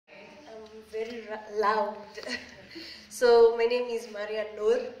very loud. So my name is Maria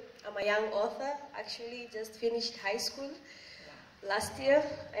Noor. I'm a young author. Actually, just finished high school last year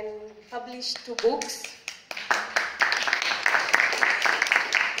and published 2 books.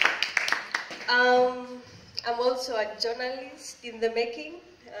 I'm also a journalist in the making.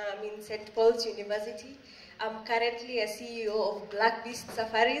 I'm in St. Paul's University. I'm currently a CEO of Black Beast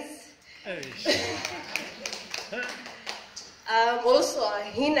Safaris. I'm also a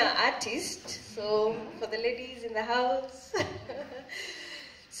henna artist, so for the ladies in the house.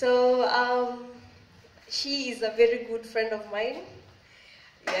 So she is a very good friend of mine.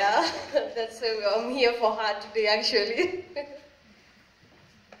 Yeah, that's why I'm here for her today, actually.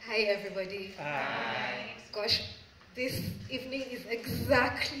 Hi, everybody. Hi. Gosh, this evening is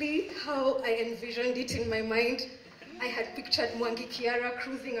exactly how I envisioned it in my mind. I had pictured Mwangi Kiara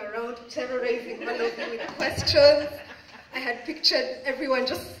cruising around, terrorizing all of you with questions. I had pictured everyone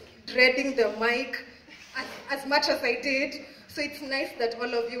just dreading the mic as much as I did. So it's nice that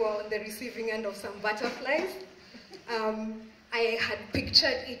all of you are on the receiving end of some butterflies. I had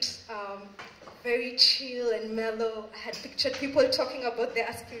pictured it very chill and mellow. I had pictured people talking about their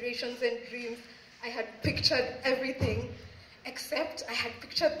aspirations and dreams. I had pictured everything, except I had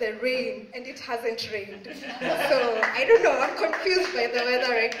pictured the rain, and it hasn't rained. So I don't know, I'm confused by the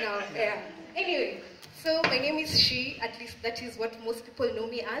weather right now. Yeah. Anyway, so my name is She, at least that is what most people know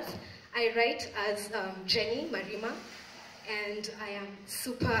me as. I write as Jennie, Marima, and I am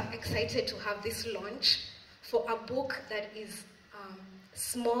super excited to have this launch for a book that is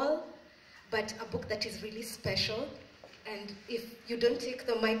small, but a book that is really special. And if you don't take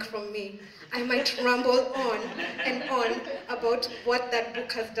the mic from me, I might ramble on and on about what that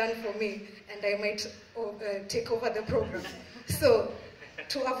book has done for me, and I might take over the program. So,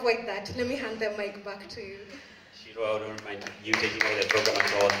 to avoid that, let me hand the mic back to you. Shiro, I don't mind you taking over the program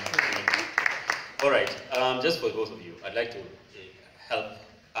at all. All right, just for both of you, I'd like to help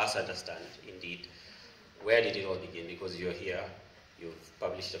us understand, indeed, where did it all begin? Because you're here, you've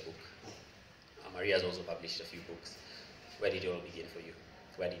published a book. Maria's also published a few books. Where did it all begin for you?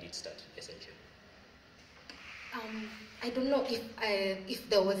 Where did it start, essentially? I don't know if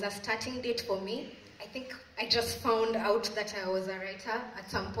there was a starting date for me. I think I just found out that I was a writer at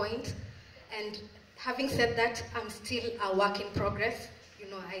some point. And having said that, I'm still a work in progress.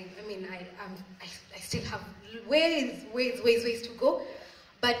 You know, I still have ways to go.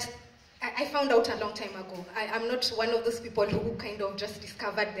 But I found out a long time ago. I'm not one of those people who kind of just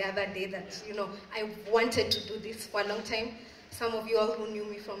discovered the other day that, you know, I wanted to do this for a long time. Some of you all who knew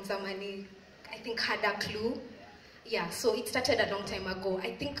me from Zamani, I think had a clue. Yeah, so it started a long time ago.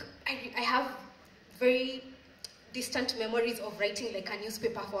 I think I have very distant memories of writing like a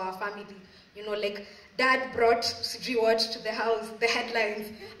newspaper for our family. You know, like Dad brought Sujri to the house, the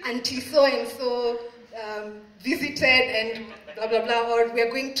headlines, Auntie so-and-so visited and blah, blah, blah, or we are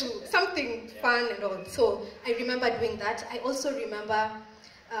going to something fun and all. So I remember doing that. I also remember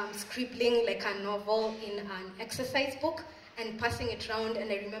scribbling like a novel in an exercise book and passing it around,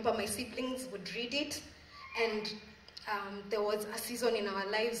 and I remember my siblings would read it, and there was a season in our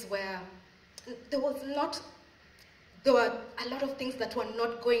lives where there were a lot of things that were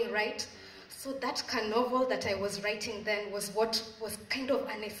not going right. So that novel that I was writing then was what was kind of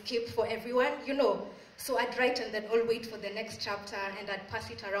an escape for everyone, you know. So I'd write and then I'll wait for the next chapter and I'd pass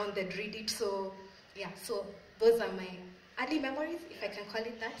it around, they'd read it. So yeah, so those are my early memories, if I can call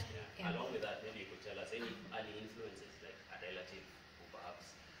it that. Yeah. Yeah. Along with that, maybe you could tell us any early influences, like a relative who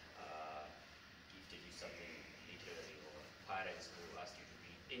perhaps gifted you something literary, or parents who asked you to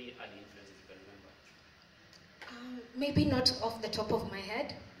read. Any early influences you can remember? Maybe not off the top of my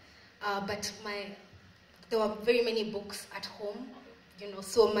head, but there were very many books at home, you know,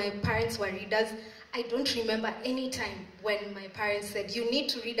 so my parents were readers. I don't remember any time when my parents said, you need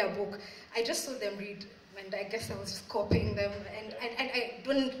to read a book. I just saw them read, and I guess I was just copying them, and I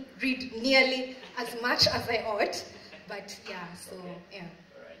don't read nearly as much as I ought, but yeah, so, yeah.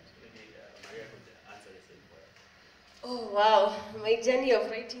 All right, maybe Maria could answer the same for Oh, wow. My journey of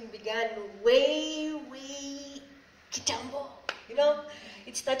writing began way kitambo, you know?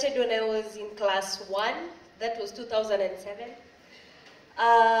 It started when I was in class 1, that was 2007.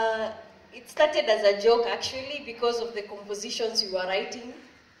 It started as a joke, actually, because of the compositions we were writing.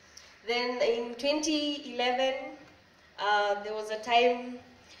 Then in 2011, there was a time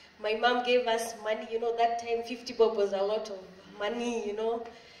my mom gave us money. You know, that time 50 bob was a lot of money, you know.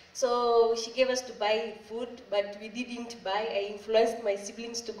 So she gave us to buy food, but we didn't buy. I influenced my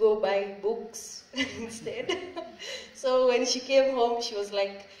siblings to go buy books instead. So when she came home, she was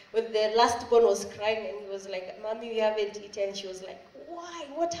like, when the last born was crying, and he was like, "Mommy, we haven't eaten." She was like, "Why?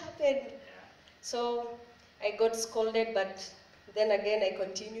 What happened?" So I got scolded, but then again I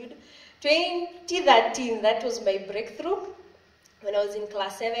continued. 2013, that was my breakthrough. When I was in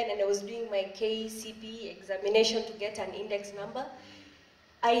class 7 and I was doing my KCP examination to get an index number,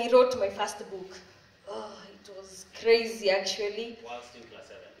 I wrote my first book. Oh, it was crazy actually. Whilst in class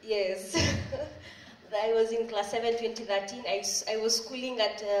 7? Yes. I was in class 7, 2013. I was schooling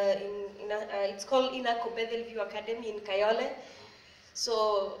at, it's called Inako Bethel Academy in Kayole.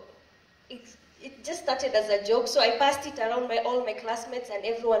 So it just started as a joke. So I passed it around all my classmates and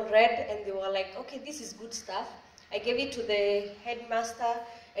everyone read and they were like, okay, this is good stuff. I gave it to the headmaster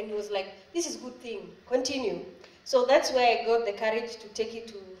and he was like, this is good thing, continue. So that's where I got the courage to take it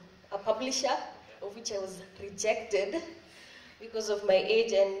to a publisher, of which I was rejected because of my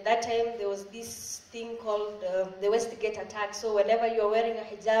age. And that time there was this thing called the Westgate attack. So whenever you were wearing a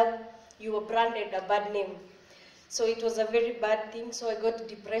hijab, you were branded a bad name. So it was a very bad thing. So I got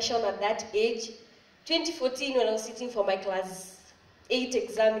depression at that age. 2014, when I was sitting for my class 8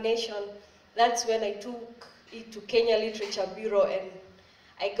 examination, that's when I took it to Kenya Literature Bureau and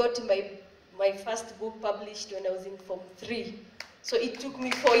I got my first book published when I was in Form 3. So it took me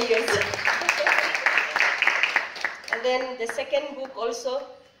 4 years. And then the second book also,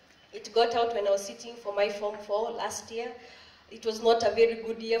 it got out when I was sitting for my Form 4 last year. It was not a very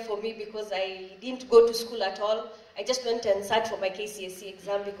good year for me because I didn't go to school at all. I just went and sat for my KCSE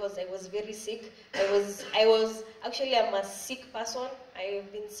exam because I was very sick. Actually, I'm a sick person. I've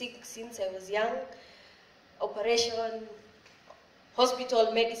been sick since I was young. Operation,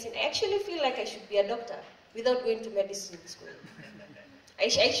 hospital, medicine. I actually feel like I should be a doctor without going to medicine school. I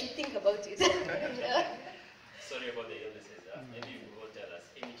should think about it. Sorry about the illnesses. Maybe you will tell us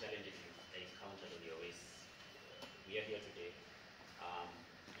any challenges you've encountered on your ways. We are here today.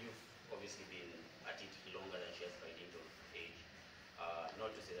 You've obviously been at it longer than she has by dint of age.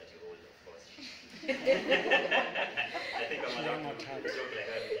 Not to say that you're old, of course. I think I'm allowed to joke like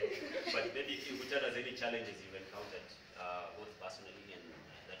that with you. But maybe you could tell us any challenges you've encountered, both personally and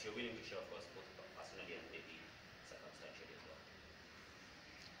that you're willing to share, of course, both personally and maybe circumstantially as well.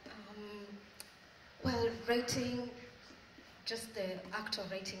 Well, writing, just the act of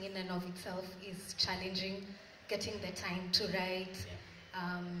writing in and of itself is challenging. Getting the time to write,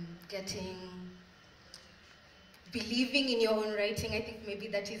 believing in your own writing, I think maybe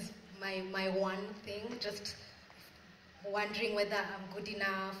that is my one thing, just wondering whether I'm good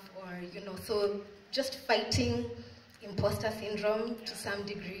enough or, so just fighting imposter syndrome to some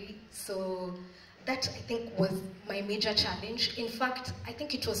degree. So that, I think, was my major challenge. In fact, I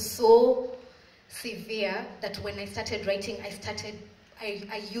think it was so severe that when I started writing,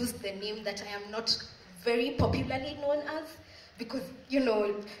 I used the name that I am not very popularly known as, because,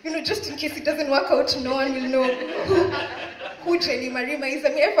 just in case it doesn't work out, no one will know who Jennie Marima is. I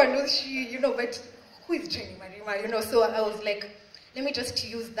mean, everyone knows she, but who is Jennie Marima, So I was like, let me just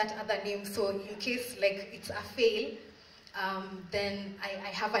use that other name, so in case, it's a fail, then I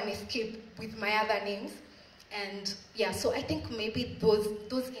have an escape with my other names. And yeah, so I think maybe those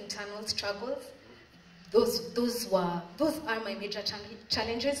internal struggles, those are my major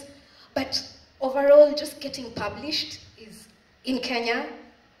challenges. But overall, just getting published is, in Kenya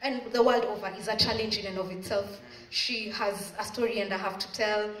and the world over, is a challenge in and of itself. She has a story and I have to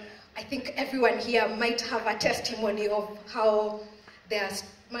tell. I think everyone here might have a testimony of how their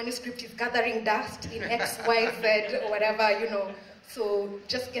manuscript is gathering dust in X, Y, Z, or whatever, So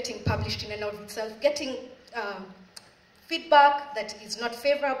just getting published in and of itself, getting feedback that is not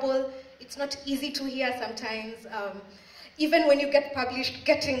favorable. It's not easy to hear sometimes. Even when you get published,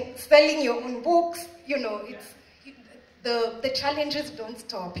 selling your own books, it's the challenges don't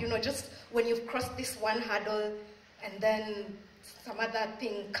stop. Just when you've crossed this one hurdle, and then some other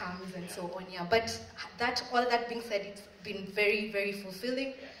thing comes and so on. Yeah, but all that being said, it's been very, very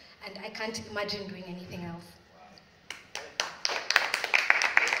fulfilling, and I can't imagine doing anything else.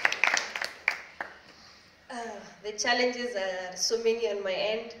 The challenges are so many on my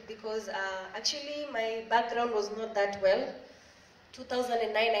end because actually my background was not that well.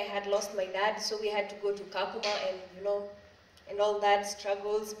 2009 I had lost my dad, so we had to go to Kakuma and all that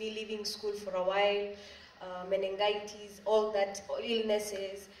struggles, me leaving school for a while, meningitis, all that,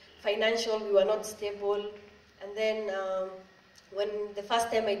 illnesses, financial, we were not stable. And then when the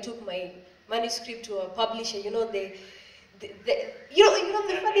first time I took my manuscript to a publisher, the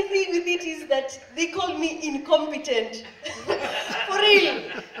funny thing with it is that they call me incompetent. For real,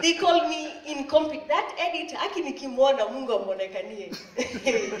 they call me incompetent. That editor, akinikimwana mungu amonekanie.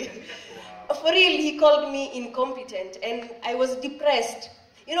 For real, he called me incompetent, and I was depressed.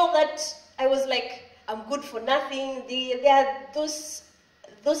 That I was like, I'm good for nothing. There are those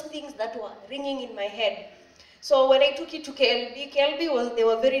those things that were ringing in my head. So when I took it to KLB they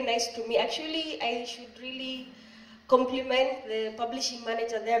were very nice to me. Actually, I should really compliment the publishing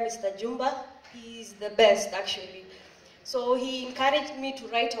manager there, Mr. Jumba. He's the best, actually. So he encouraged me to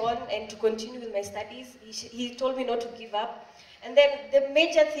write on and to continue with my studies. He told me not to give up. And then the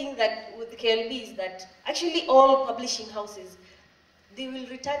major thing that with KLB is that actually all publishing houses, they will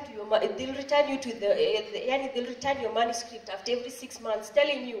return to your, they'll return you to they'll return your manuscript after every 6 months,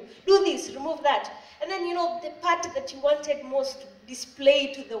 telling you, do this, remove that. And then, you know, the part that you wanted most to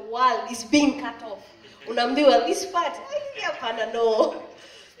display to the world is being cut off. Unaambiwa, this part, hapana, no.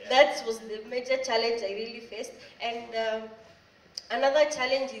 That was the major challenge I really faced. And another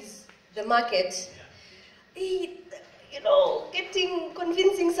challenge is the market. You know,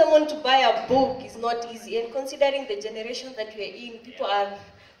 convincing someone to buy a book is not easy. And considering the generation that we're in,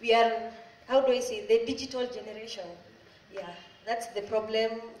 we are, how do I say, the digital generation. Yeah, that's the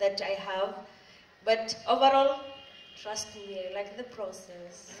problem that I have. But overall, trust me, I like the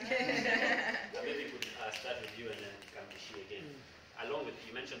process. Maybe we could start with you and then come to she again. Along with,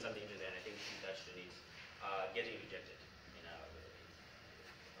 you mentioned something today, and I think she touched on it, getting rejected. You know,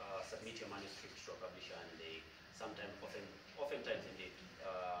 submit your manuscript to a publisher, and they oftentimes indeed,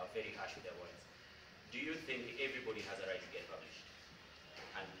 very harsh with their words. Do you think everybody has a right to get published?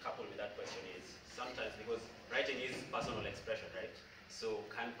 And coupled with that question is, sometimes, because writing is personal expression, right? So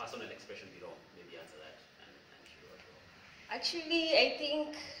can personal expression be wrong? Maybe answer that. And you as well. Actually, I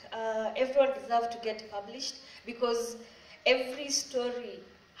think everyone deserves to get published because every story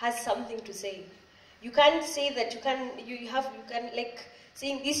has something to say. You can't say that you can like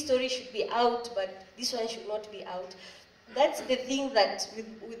saying this story should be out, but this one should not be out. That's the thing that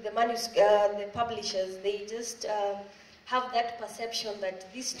with the the publishers, they just have that perception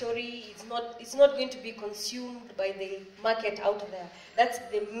that this story is not going to be consumed by the market out there. That's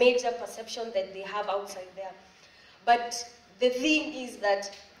the major perception that they have outside there. But the thing is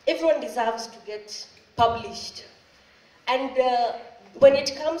that everyone deserves to get published. And when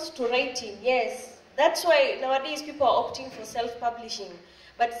it comes to writing, yes, that's why nowadays people are opting for self-publishing.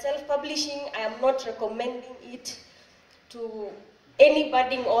 But self-publishing, I am not recommending it to any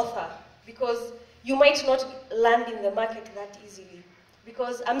budding author because you might not land in the market that easily.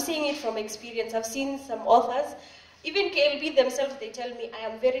 Because I'm seeing it from experience. I've seen some authors, even KLB themselves, they tell me I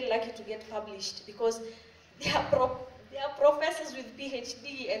am very lucky to get published because they are professors with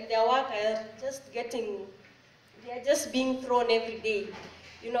PhD and their work are they are just being thrown every day,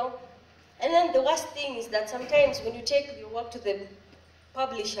 you know. And then the worst thing is that sometimes when you take your work to the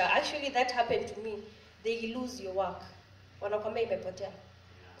publisher, actually that happened to me, they lose your work. Wanakwambia imepotea.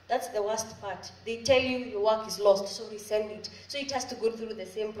 That's the worst part. They tell you your work is lost, so resend it. So it has to go through the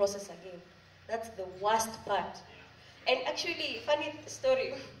same process again. That's the worst part. And actually, funny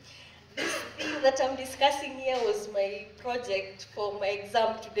story, this thing that I'm discussing here was my project for my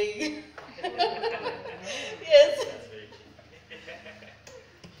exam today. Yes.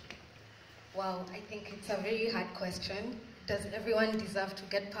 Wow, I think it's a very hard question. Does everyone deserve to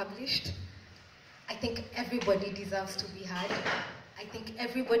get published? I think everybody deserves to be heard. I think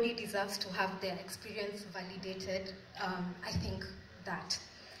everybody deserves to have their experience validated. I think that.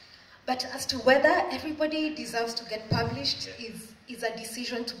 But as to whether everybody deserves to get published is a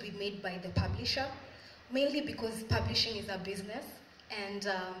decision to be made by the publisher, mainly because publishing is a business, and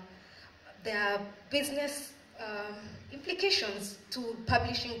there are business implications to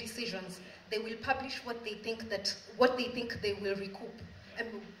publishing decisions. They will publish what they think they will recoup.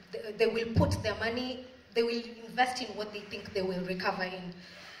 They will put their money, they will invest in what they think they will recover in.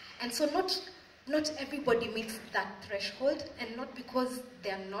 And so not everybody meets that threshold, and not because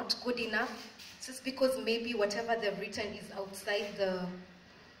they're not good enough, just because maybe whatever they've written is outside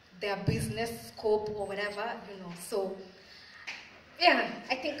their business scope or whatever, you know. So, yeah,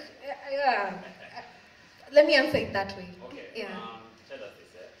 I think, let me answer it that way. Okay. Yeah. Tell us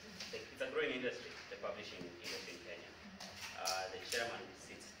this. It's a growing industry, the publishing industry in Kenya. The chairman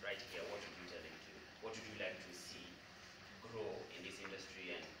sits right here. What would you tell him to? What would you like to see grow in this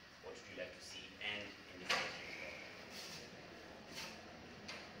industry, and what would you like to see end in this industry?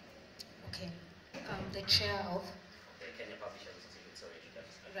 Okay. The chair of? The Kenya Publishers Association. Sorry, I should have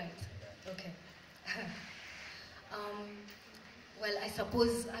started. Right. Okay. Well, I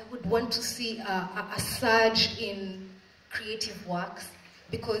suppose I would want to see a surge in creative works,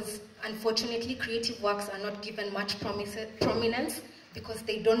 because unfortunately creative works are not given much prominence because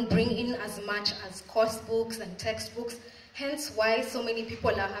they don't bring in as much as course books and textbooks, hence why so many people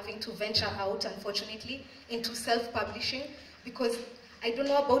are having to venture out, unfortunately, into self-publishing, because I don't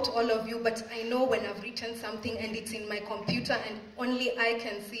know about all of you, but I know when I've written something and it's in my computer and only I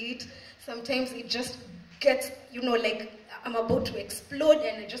can see it, sometimes it just gets, you know, like I'm about to explode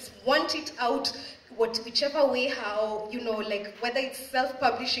and I just want it out, whichever way, how, you know, like whether it's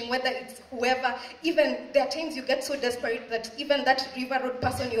self-publishing, whether it's whoever, even there are times you get so desperate that even that River Road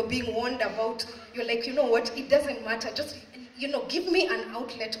person you're being warned about, you're like, you know what, it doesn't matter, just, you know, give me an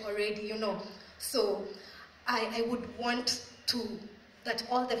outlet already, you know. So I would want that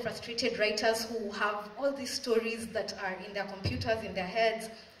all the frustrated writers who have all these stories that are in their computers, in their heads,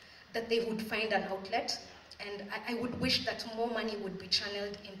 that they would find an outlet. And I would wish that more money would be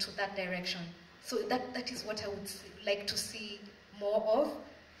channeled into that direction. So that is what I would like to see more of.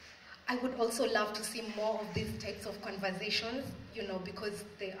 I would also love to see more of these types of conversations, you know, because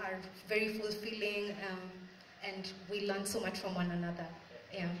they are very fulfilling and we learn so much from one another.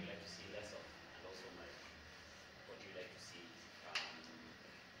 Yeah. What would you like to see less of? And also, what do you like to see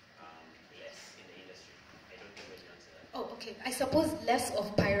less in the industry? I don't think we can answer that. Oh, okay. I suppose less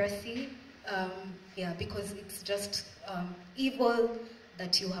of piracy. Yeah, because it's just evil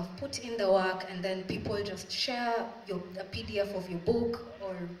that you have put in the work and then people just share a PDF of your book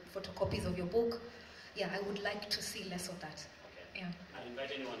or photocopies of your book. Yeah, I would like to see less of that. Okay. Yeah. I'll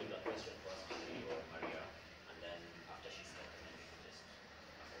invite anyone with a question for us, Jennie or Maria, and then after she's done, then we can just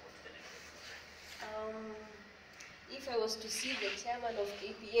forward to the next. If I was to see the chairman of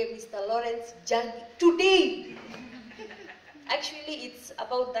KPA, Mr. Lawrence Jangi, today, actually it's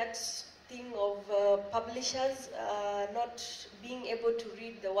about that thing of publishers not being able to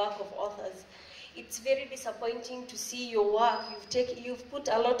read the work of authors. It's very disappointing to see your work. You've put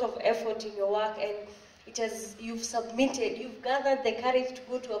a lot of effort in your work, and you've submitted. You've gathered the courage to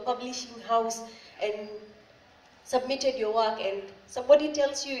go to a publishing house and submitted your work, and somebody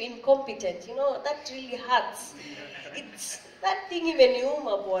tells you incompetent. You know, that really hurts. It's that thing even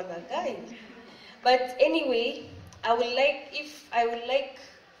yuma bwana guy. But anyway, I would like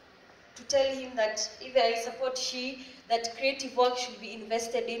to tell him that either I support that creative work should be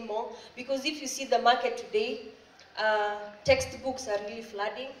invested in more, because if you see the market today, textbooks are really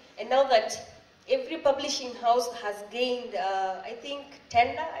flooding, and now that every publishing house has gained, I think,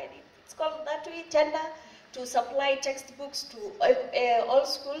 tender, it's called that way, tender, to supply textbooks to all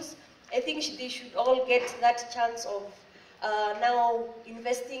schools, I think they should all get that chance of now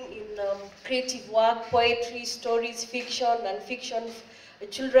investing in creative work, poetry, stories, fiction, non-fiction, a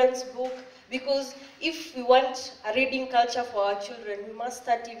children's book, because if we want a reading culture for our children, we must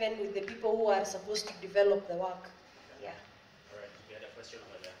start even with the people who are supposed to develop the work. Yeah. All right, we had a question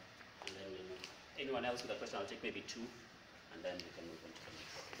over there. And then anyone else with a question? I'll take maybe two, and then we can move on to the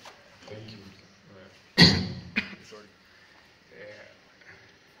next. Thank you. Sorry.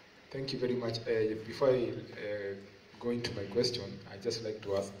 Thank you very much. Before I go into my question, I'd just like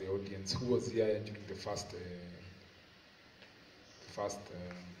to ask the audience who was here during the first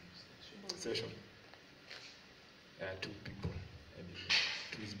session. Two people. Anyway,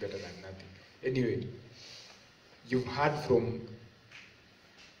 two is better than nothing. Anyway, you've heard from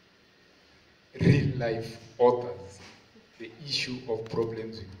real life authors the issue of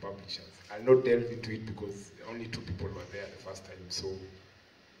problems with publishers. I'll not delve into it because only two people were there the first time. So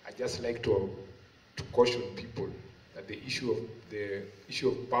I just like to caution people that the issue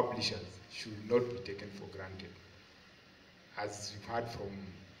of publishers should not be taken for granted. As you've heard from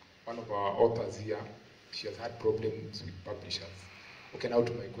one of our authors here, she has had problems with publishers. Okay, now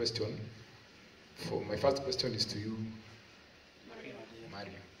to my question. My first question is to you, Maria.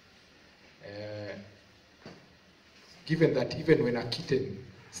 Given that even when a kitten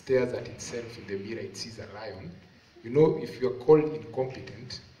stares at itself in the mirror, it sees a lion, you know, if you're called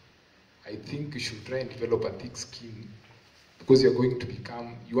incompetent, I think you should try and develop a thick skin, because you're going to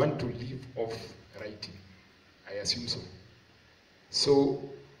you want to live off writing. I assume so. So,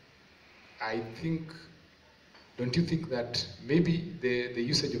 don't you think that maybe the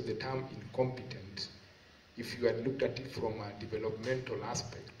usage of the term incompetent, if you had looked at it from a developmental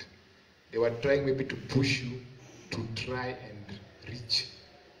aspect, they were trying maybe to push you to try and reach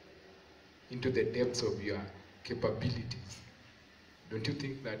into the depths of your capabilities. Don't you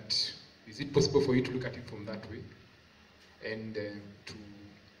think that, is it possible for you to look at it from that way? And to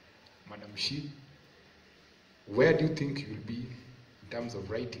Madam Shi, where do you think you will be in terms of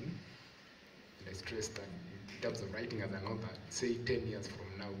writing? And I stress that in terms of writing as an author, say 10 years from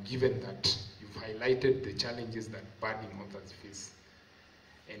now, given that you've highlighted the challenges that budding authors face.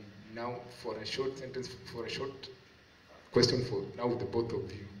 And now for a short question for now the both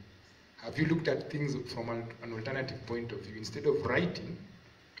of you. Have you looked at things from an alternative point of view? Instead of writing,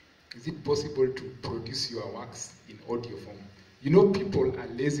 is it possible to produce your works in audio form? You know, people are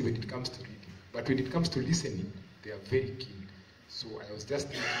lazy when it comes to reading, but when it comes to listening, they are very keen. So I was just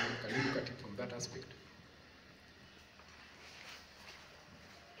thinking, can you look at it from that aspect?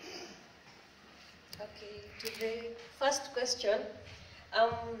 Okay, to the first question,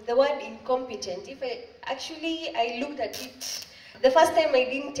 the word incompetent, I looked at it, the first time I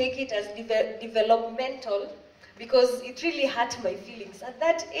didn't take it as developmental because it really hurt my feelings. At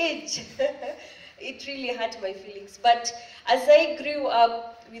that age, it really hurt my feelings. But as I grew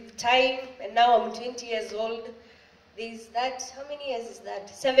up with time, and now I'm 20 years old, there's that, how many years is that?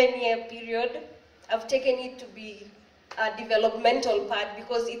 7-year period. I've taken it to be a developmental part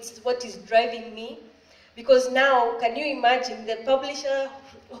because it's what is driving me. Because now, can you imagine, the publisher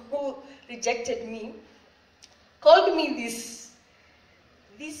who rejected me called me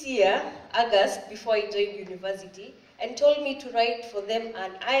this year, August, before I joined university, and told me to write for them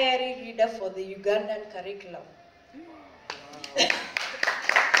an IRE reader for the Ugandan curriculum. Wow.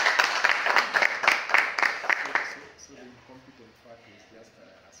 So the incompetent part is just a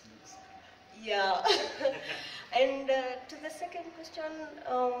smoke. Yeah. And to the second question,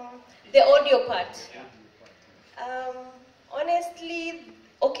 the audio part. Honestly,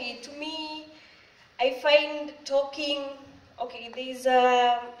 okay, to me, I find talking, okay, there's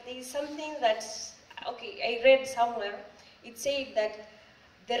something that, okay, I read somewhere, it said that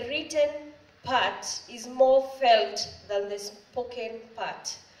the written part is more felt than the spoken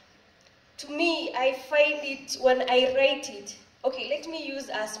part. To me, I find it, when I write it, okay, let me use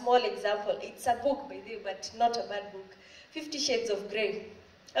a small example. It's a book, by the way, but not a bad book. 50 Shades of Grey.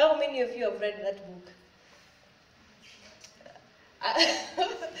 How many of you have read that book?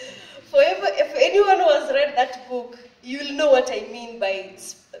 If anyone who has read that book, you'll know what I mean by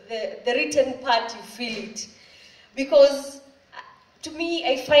the written part, you feel it. Because to me,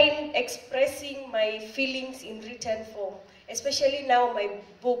 I find expressing my feelings in written form, especially now my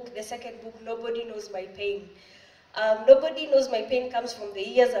book, the second book, Nobody Knows My Pain. Nobody Knows My Pain comes from the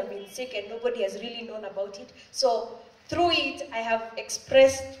years I've been sick and nobody has really known about it. So through it, I have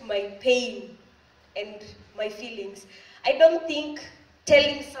expressed my pain and my feelings. I don't think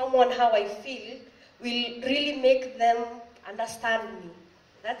telling someone how I feel will really make them understand me.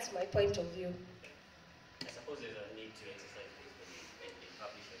 That's my point of view. I suppose there's a need to exercise wisdom in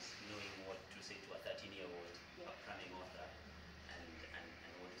publishers, knowing what to say to a 13-year-old upcoming author and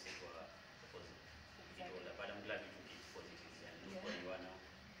what to say to a supposed older. But I'm glad you took it positively and look where you are now.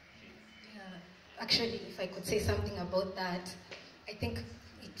 Yeah. Actually, if I could say something about that, I think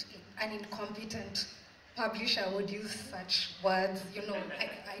an incompetent publisher would use such words, you know,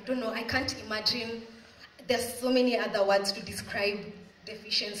 I don't know, I can't imagine, there's so many other words to describe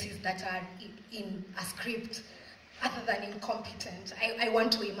deficiencies that are in a script other than incompetent. I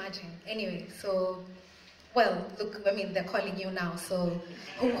want to imagine. Anyway, so, well, look, I mean, they're calling you now, so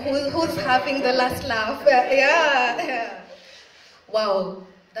who's having the last laugh? Yeah. Wow,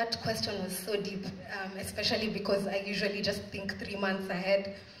 that question was so deep, especially because I usually just think 3 months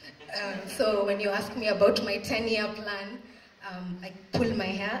ahead. So when you ask me about my 10-year plan, I pull my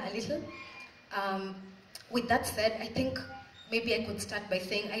hair a little. With that said, I think maybe I could start by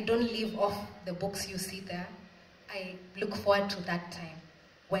saying I don't live off the books you see there. I look forward to that time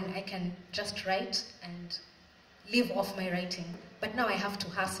when I can just write and live off my writing. But now I have to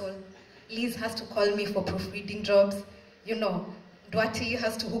hustle. Liz has to call me for proofreading jobs. You know, Duarte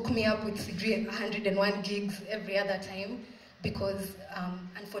has to hook me up with 101 gigs every other time. Because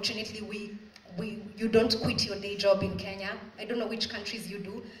unfortunately you don't quit your day job in Kenya. I don't know which countries you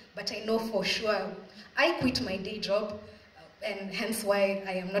do, but I know for sure I quit my day job, and hence why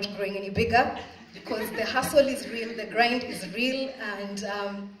I am not growing any bigger, because the hustle is real, the grind is real, and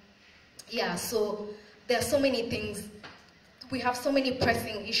yeah, so there are so many things. We have so many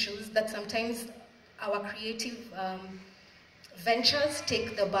pressing issues that sometimes our creative ventures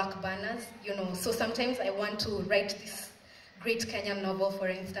take the back burners, you know. So sometimes I want to write this great Kenyan novel, for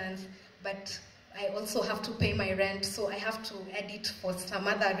instance, but I also have to pay my rent, so I have to edit for some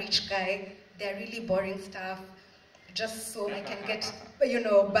other rich guy. They're really boring stuff, just so I can get, you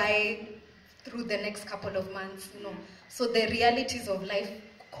know, by through the next couple of months, you know. So the realities of life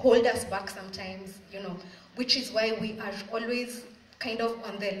hold us back sometimes, you know, which is why we are always kind of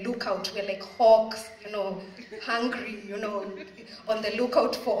on the lookout. We're like hawks, you know, hungry, you know, on the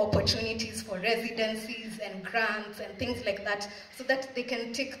lookout for opportunities for residencies and grants and things like that, so that they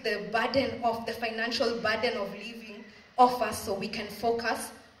can take the burden of the financial burden of living off us, so we can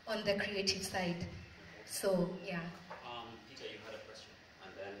focus on the creative side. So, yeah. Peter, you had a question,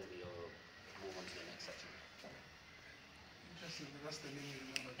 and then we'll move on to the next section. Interesting, that's the name you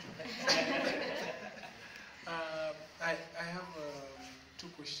remember. I have two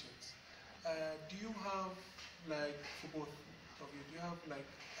questions. Do you have, like, for both of you, do you have like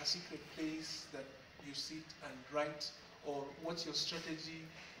a secret place that you sit and write, or what's your strategy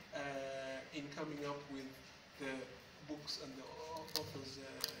in coming up with the books and the authors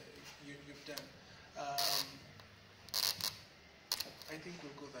you've done? I think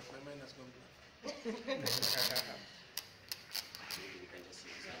we'll go that. My mind has gone blank. Maybe we can just see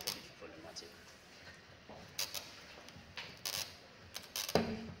it's a bit problematic.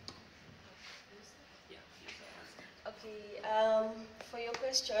 Okay, for your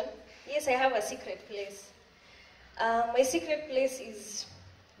question, yes, I have a secret place. My secret place is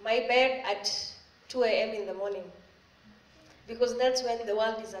my bed at 2 a.m. in the morning, because that's when the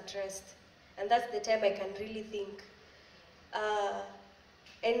world is at rest, and that's the time I can really think.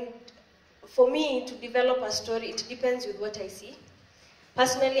 And for me to develop a story, it depends with what I see.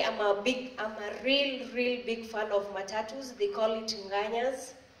 Personally, I'm a real big fan of matatus. They call it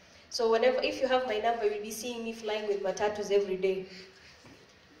nganyas. So if you have my number, you'll be seeing me flying with matatus every day,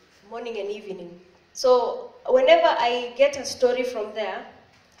 morning and evening. So whenever I get a story from there,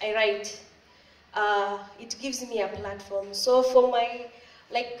 I write. It gives me a platform. So for my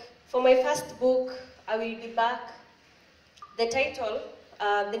first book, I Will Be Back, the title,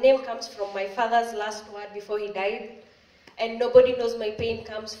 the name comes from my father's last word before he died, and nobody knows my pain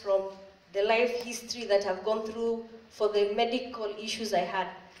comes from the life history that I've gone through for the medical issues I had.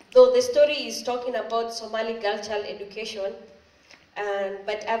 Though the story is talking about Somali girl child education,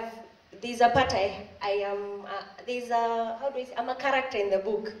 but there's a part I'm a character in the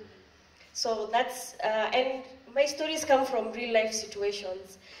book. So that's, and my stories come from real life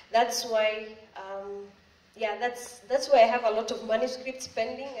situations. That's why, that's why I have a lot of manuscripts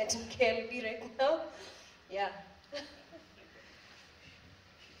pending at KLB right now. Yeah.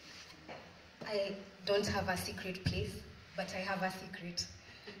 I don't have a secret place, but I have a secret.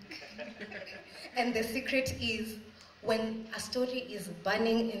 And the secret is when a story is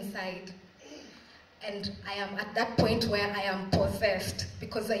burning inside, and I am at that point where I am possessed,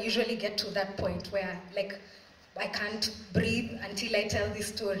 because I usually get to that point where, like, I can't breathe until I tell this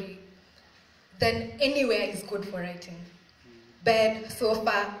story, then anywhere is good for writing. Bed,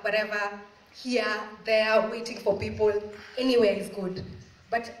 sofa, whatever, here, there, waiting for people, anywhere is good.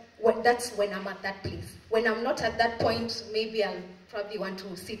 But that's when I'm at that place. When I'm not at that point, maybe I'll probably want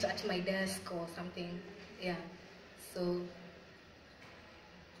to sit at my desk or something, yeah, so.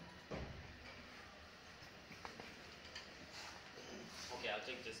 Okay, I'll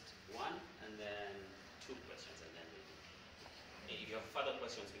take just one and then two questions, and then maybe if you have further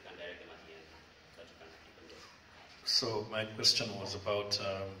questions, we can direct them at the end. But you can keep them there. So my question was about,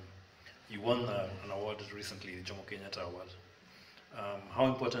 you won an award recently, the Jomo Kenyatta Award. How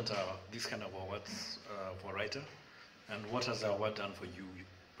important are these kind of awards for a writer? And what has the award done for you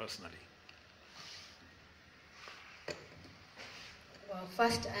personally? Well,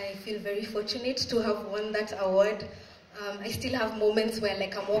 first, I feel very fortunate to have won that award. I still have moments where,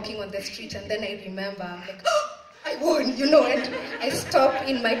 like, I'm walking on the street and then I remember, I'm like, oh, I won, you know, and I stop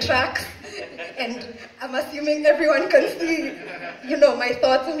in my tracks and I'm assuming everyone can see, you know, my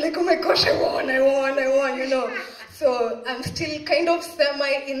thoughts. I'm like, oh my gosh, I won, you know. So I'm still kind of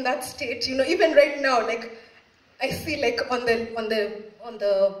semi in that state, you know. Even right now, like, I see, like, on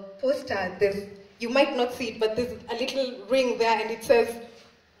the poster, you might not see it, but there's a little ring there, and it says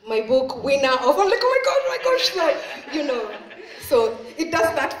my book winner of. I'm like, oh my gosh, so, you know. So it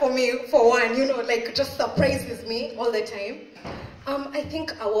does that for me, for one, you know, like, just surprises me all the time. I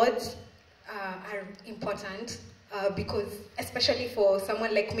think awards are important because, especially for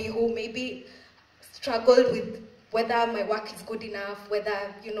someone like me who maybe struggled with whether my work is good enough,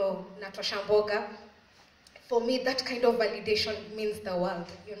 whether, you know, natosha mboga. For me, that kind of validation means the world.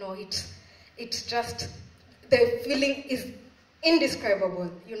 You know, it's just, the feeling is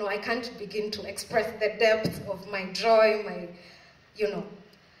indescribable. You know, I can't begin to express the depth of my joy, you know.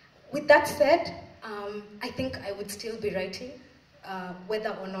 With that said, I think I would still be writing,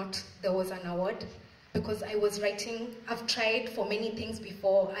 whether or not there was an award, because I was writing. I've tried for many things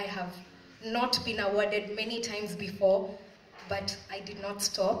before. I have not been awarded many times before, but I did not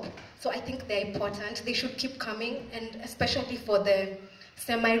stop. So I think they're important. They should keep coming, and especially for the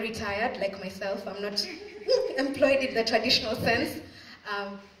semi-retired like myself. I'm not employed in the traditional sense.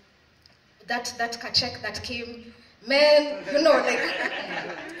 That check that came, man, you know, like,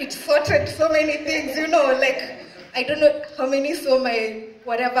 it sorted so many things, you know, like, I don't know how many saw my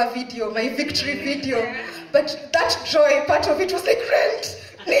whatever video, my victory video, but that joy part of it was like, rent,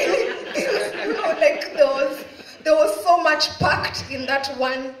 you know, like, there was so much packed in that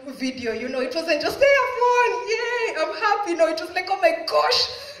one video, you know. It wasn't just, hey, I've won, yay, I'm I'm happy. No, it was like, oh my gosh,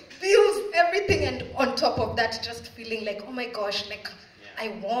 bills, everything, and on top of that, just feeling like, oh my gosh, like I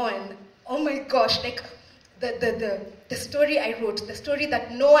won. Oh my gosh, like the story I wrote, the story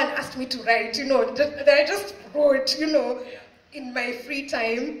that no one asked me to write, that I just wrote, in my free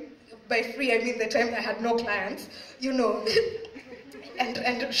time. By free, I mean the time I had no clients,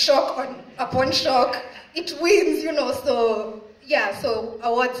 and shock upon shock, it wins, so yeah, so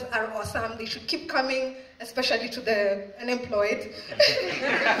awards are awesome. They should keep coming, especially to the unemployed.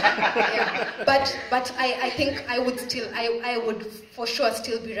 Yeah. But I think I would for sure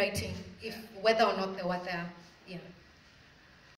still be writing, if whether or not they were there. Yeah.